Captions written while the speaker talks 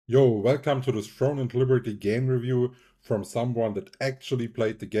Yo, welcome to this Throne and Liberty game review from someone that actually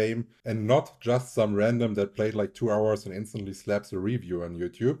played the game and not just some random that played like 2 hours and instantly slaps a review on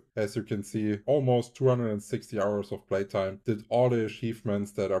YouTube. As you can see, almost 260 hours of playtime, did all the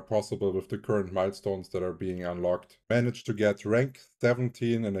achievements that are possible with the current milestones that are being unlocked, managed to get rank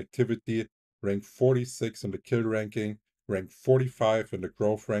 17 in activity, rank 46 in the kill ranking, ranked 45 in the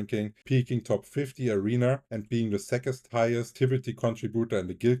growth ranking, peaking top 50 arena, and being the second highest activity contributor in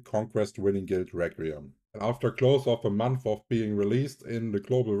the Guild Conquest winning guild Requiem. And after close of a month of being released in the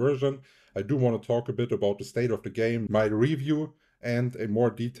global version, I do want to talk a bit about the state of the game, my review, and a more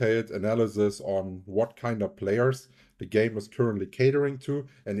detailed analysis on what kind of players the game is currently catering to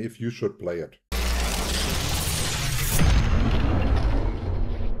and if you should play it.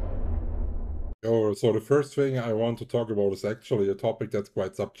 So the first thing I want to talk about is actually a topic that's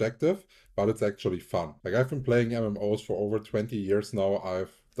quite subjective, but it's actually fun. Like, I've been playing MMOs for over 20 years now.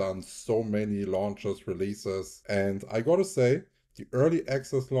 I've done so many launches, releases, and I gotta say, the early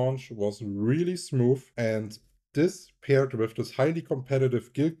access launch was really smooth, and this paired with this highly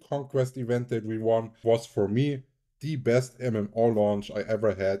competitive Guild Conquest event that we won was for me the best MMO launch I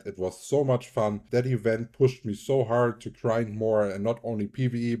ever had. It was so much fun. That event pushed me so hard to grind more, and not only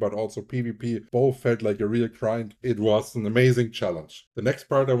PvE but also PvP. Both felt like a real grind. It was an amazing challenge. The next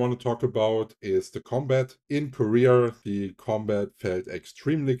part I want to talk about is the combat. In Korea, the combat felt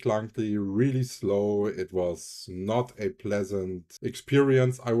extremely clunky, really slow. It was not a pleasant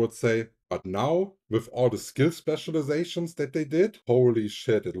experience, I would say. But now, with all the skill specializations that they did, holy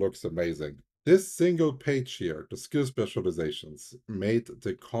shit, it looks amazing. This single page here, the skill specializations, made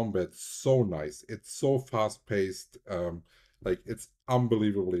the combat so nice. It's so fast-paced, like it's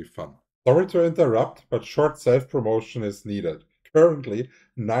unbelievably fun. Sorry to interrupt, but short self-promotion is needed. Currently,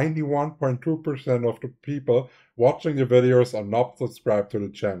 91.2% of the people watching the videos are not subscribed to the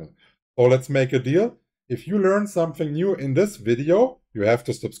channel. So let's make a deal. If you learn something new in this video, you have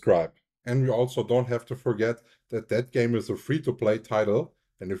to subscribe. And we also don't have to forget that that game is a free-to-play title.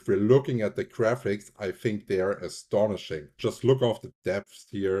 And if we're looking at the graphics, I think they are astonishing. Just look off the depths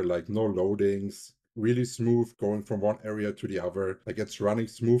here, like no loadings, really smooth going from one area to the other. Like, it's running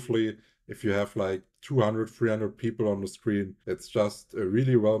smoothly. If you have like 200, 300 people on the screen, it's just a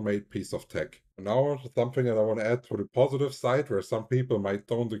really well-made piece of tech. Now, something that I want to add to the positive side, where some people might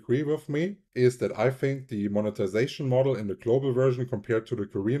don't agree with me, is that I think the monetization model in the global version compared to the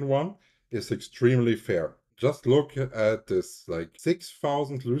Korean one is extremely fair. Just look at this, like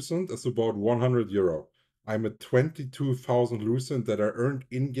 6,000 lucent is about 100 euro. I'm at 22,000 lucent that are earned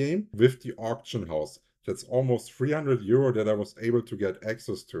in-game with the auction house. That's almost 300 euro that I was able to get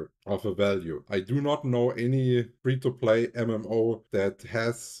access to of a value. I do not know any free-to-play MMO that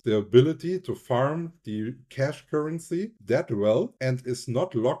has the ability to farm the cash currency that well and is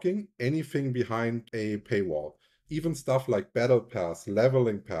not locking anything behind a paywall. Even stuff like Battle Pass,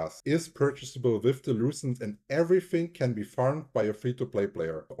 Leveling Pass is purchasable with the Lucent, and everything can be farmed by a free-to-play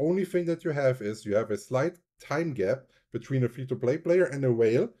player. The only thing that you have is you have a slight time gap between a free-to-play player and a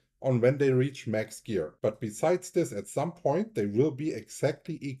whale on when they reach max gear. But besides this, at some point they will be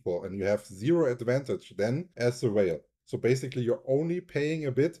exactly equal, and you have zero advantage then as a whale. So basically you're only paying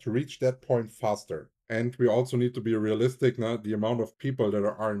a bit to reach that point faster. And we also need to be realistic now. The amount of people that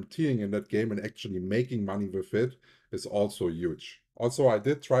are RMTing in that game and actually making money with it is also huge. Also, I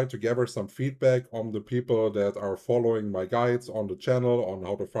did try to gather some feedback on the people that are following my guides on the channel on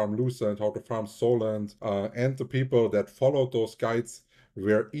how to farm Lucent, how to farm Solent, and the people that followed those guides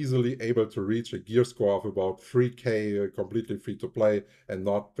were easily able to reach a gear score of about 3k completely free to play and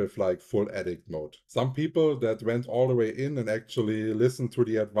not with like full addict mode. Some people that went all the way in and actually listened to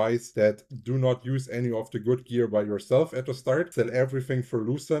the advice that do not use any of the good gear by yourself at the start, sell everything for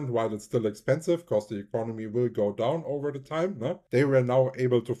Lucent while it's still expensive because the economy will go down over the time. No? They were now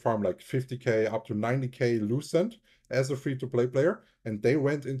able to farm like 50k up to 90k Lucent as a free-to-play player, and they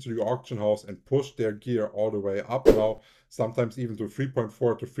went into the auction house and pushed their gear all the way up now, sometimes even to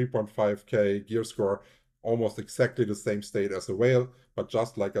 3.4 to 3.5k gear score, almost exactly the same state as a whale, but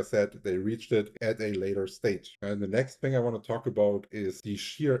just like I said, they reached it at a later stage. And the next thing I want to talk about is the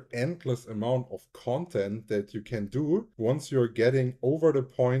sheer endless amount of content that you can do once you're getting over the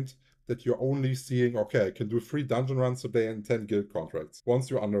point that you're only seeing, okay, I can do 3 dungeon runs a day and 10 guild contracts. Once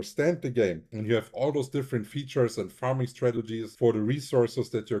you understand the game and you have all those different features and farming strategies for the resources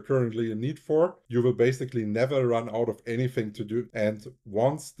that you're currently in need for, you will basically never run out of anything to do. And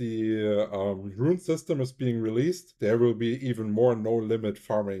once the rune system is being released, there will be even more no-limit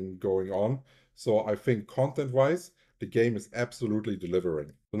farming going on. So I think content-wise, the game is absolutely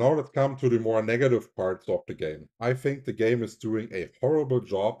delivering. So now let's come to the more negative parts of the game. I think the game is doing a horrible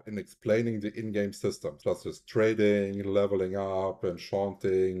job in explaining the in-game systems, such as trading, leveling up,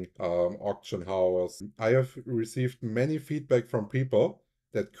 enchanting, auction house. I have received many feedback from people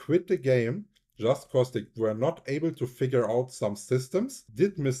that quit the game just because they were not able to figure out some systems,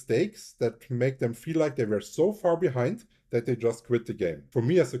 did mistakes that make them feel like they were so far behind that they just quit the game. For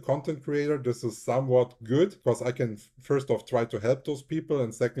me as a content creator, this is somewhat good because I can first off try to help those people,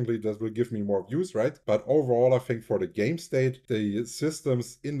 and secondly, that will give me more views, right? But overall, I think for the game state, the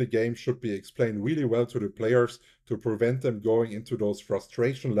systems in the game should be explained really well to the players to prevent them going into those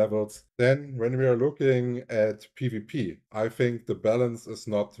frustration levels. Then when we are looking at PvP, I think the balance is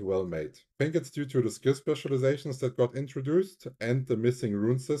not well made. I think it's due to the skill specializations that got introduced and the missing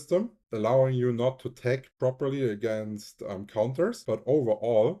rune system, allowing you not to tag properly against counters, but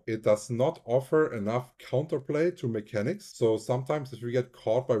overall it does not offer enough counterplay to mechanics. So sometimes if you get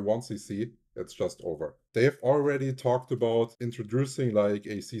caught by 1cc, it's just over. They have already talked about introducing like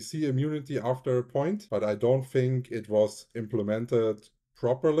a CC immunity after a point, but I don't think it was implemented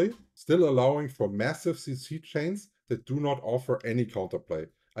properly, still allowing for massive CC chains that do not offer any counterplay.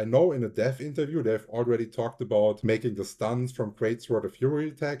 I know in a dev interview they've already talked about making the stuns from Greatsword a Fury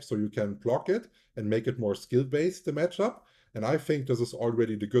attack so you can block it and make it more skill-based, the matchup. And I think this is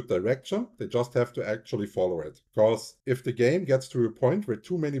already the good direction. They just have to actually follow it. Because if the game gets to a point where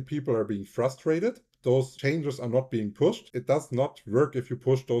too many people are being frustrated, those changes are not being pushed. It does not work if you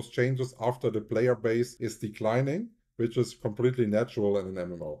push those changes after the player base is declining, which is completely natural in an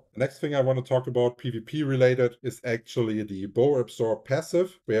MMO. The next thing I want to talk about PvP related is actually the bow absorb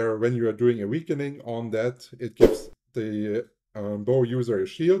passive, where when you are doing a weakening on that, it gives the bow user a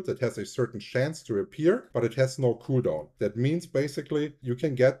shield that has a certain chance to appear, but it has no cooldown. That means basically you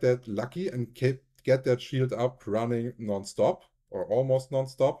can get that lucky and get that shield up running non-stop or almost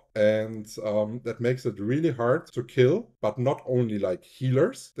non-stop, and that makes it really hard to kill, but not only like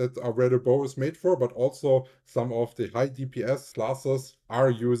healers that are where the bow is made for, but also some of the high DPS classes are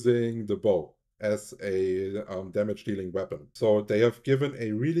using the bow as a damage dealing weapon. So they have given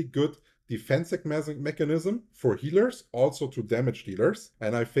a really good defensive mechanism for healers, also to damage dealers,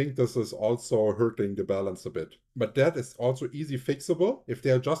 and I think this is also hurting the balance a bit. But that is also easy fixable if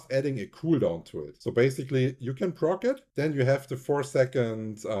they are just adding a cooldown to it. So basically you can proc it, then you have the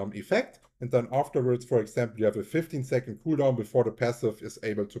 4-second effect, and then afterwards, for example, you have a 15-second cooldown before the passive is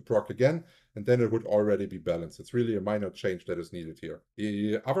able to proc again, and then it would already be balanced. It's really a minor change that is needed here.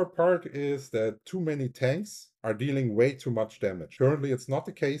 The other part is that too many tanks are dealing way too much damage. Currently, it's not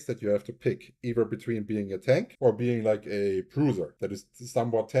the case that you have to pick either between being a tank or being like a bruiser that is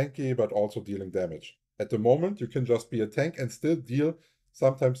somewhat tanky but also dealing damage. At the moment, you can just be a tank and still deal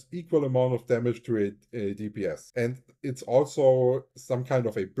sometimes equal amount of damage to a DPS. And it's also some kind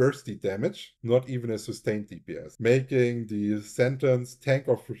of a bursty damage, not even a sustained DPS, making the sentence Tank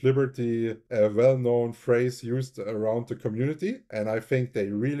of Liberty a well-known phrase used around the community. And I think they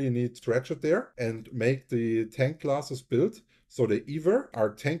really need to stretch it there and make the tank classes built so they either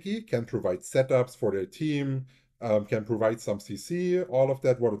are tanky, can provide setups for their team, can provide some CC, all of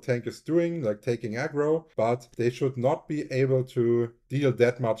that what a tank is doing, like taking aggro, but they should not be able to deal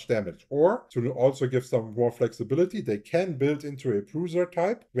that much damage. Or to also give some more flexibility, they can build into a bruiser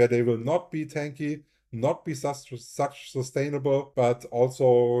type where they will not be tanky, not be such sustainable, but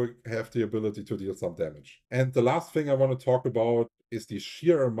also have the ability to deal some damage. And the last thing I want to talk about is the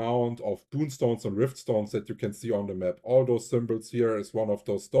sheer amount of boonstones and riftstones that you can see on the map. All those symbols here is one of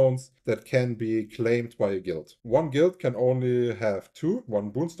those stones that can be claimed by a guild. One guild can only have two, one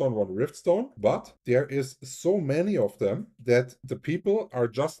boonstone, one riftstone, but there is so many of them that the people are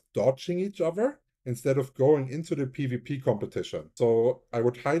just dodging each other instead of going into the PvP competition. So I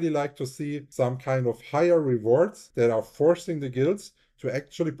would highly like to see some kind of higher rewards that are forcing the guilds to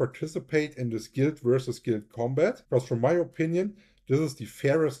actually participate in this guild versus guild combat, because from my opinion, this is the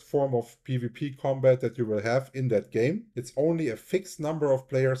fairest form of PvP combat that you will have in that game. It's only a fixed number of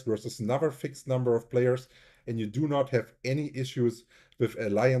players versus another fixed number of players, and you do not have any issues with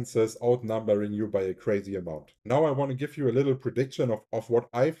alliances outnumbering you by a crazy amount. Now I want to give you a little prediction of what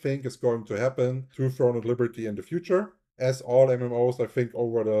I think is going to happen to Throne of Liberty in the future. As all MMOs, I think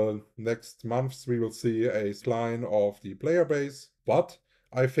over the next months we will see a decline of the player base, but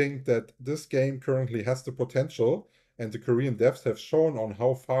I think that this game currently has the potential, and the Korean devs have shown on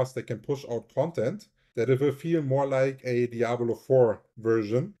how fast they can push out content, that it will feel more like a Diablo 4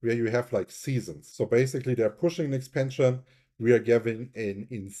 version where you have like seasons. So basically they're pushing an expansion, we are giving an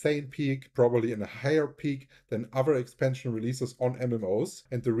insane peak, probably in a higher peak than other expansion releases on MMOs.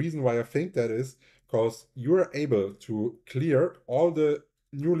 And the reason why I think that is because you are able to clear all the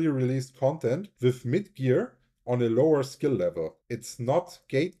newly released content with mid-gear on a lower skill level. It's not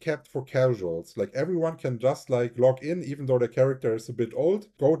gate capped for casuals. Like everyone can just like log in, even though their character is a bit old,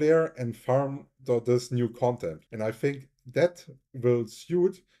 go there and farm this new content. And I think that will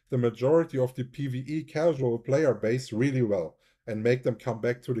suit the majority of the PvE casual player base really well and make them come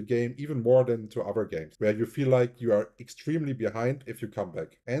back to the game even more than to other games, where you feel like you are extremely behind if you come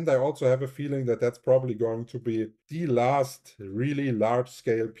back. And I also have a feeling that that's probably going to be the last really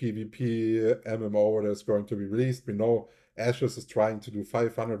large-scale PvP MMO that's going to be released. We know Ashes is trying to do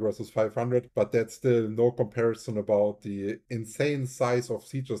 500 versus 500, but that's still no comparison about the insane size of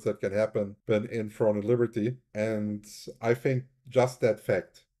sieges that can happen when in Throne and Liberty. And I think just that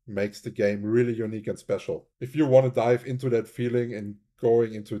fact makes the game really unique and special. If you want to dive into that feeling and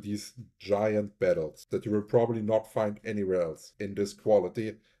going into these giant battles that you will probably not find anywhere else in this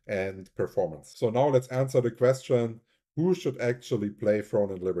quality and performance. So now let's answer the question, who should actually play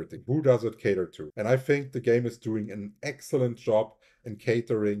Throne and Liberty? Who does it cater to? And I think the game is doing an excellent job in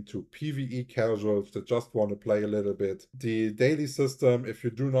catering to PvE casuals that just want to play a little bit. The daily system, if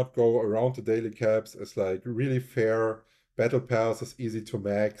you do not go around the daily caps, is like really fair. Battle Pass is easy to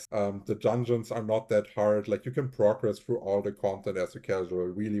max. The dungeons are not that hard. Like you can progress through all the content as a casual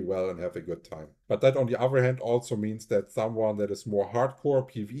really well and have a good time. But that on the other hand also means that someone that is more hardcore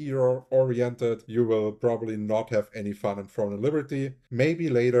PvE oriented, you will probably not have any fun in Throne and Liberty. Maybe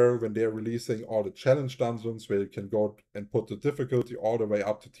later when they're releasing all the challenge dungeons where you can go and put the difficulty all the way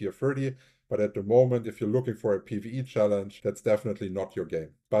up to tier 30. But at the moment, if you're looking for a PvE challenge, that's definitely not your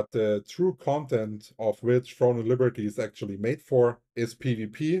game. But the true content of which Throne and Liberty is actually made for is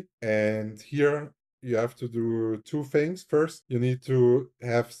PvP. And here you have to do two things. First, you need to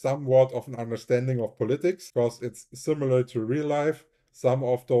have somewhat of an understanding of politics, because it's similar to real life. Some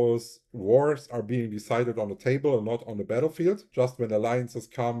of those wars are being decided on the table and not on the battlefield. Just when alliances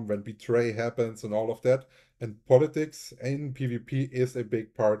come, when betray happens and all of that. And politics in PvP is a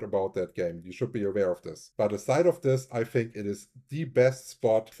big part about that game. You should be aware of this. But aside of this, I think it is the best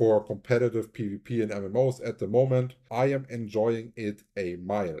spot for competitive PvP in MMOs at the moment. I am enjoying it a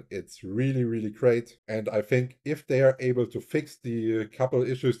mile. It's really, really great. And I think if they are able to fix the couple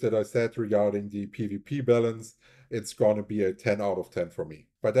issues that I said regarding the PvP balance, it's going to be a 10 out of 10 for me.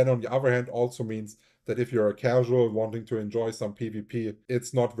 But then on the other hand also means that if you're a casual wanting to enjoy some PvP,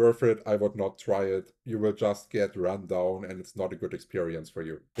 it's not worth it. I would not try it. You will just get run down and it's not a good experience for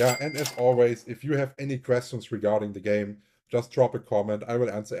you. Yeah, and as always, if you have any questions regarding the game, just drop a comment. I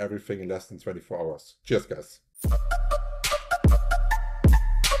will answer everything in less than 24 hours. Cheers, guys.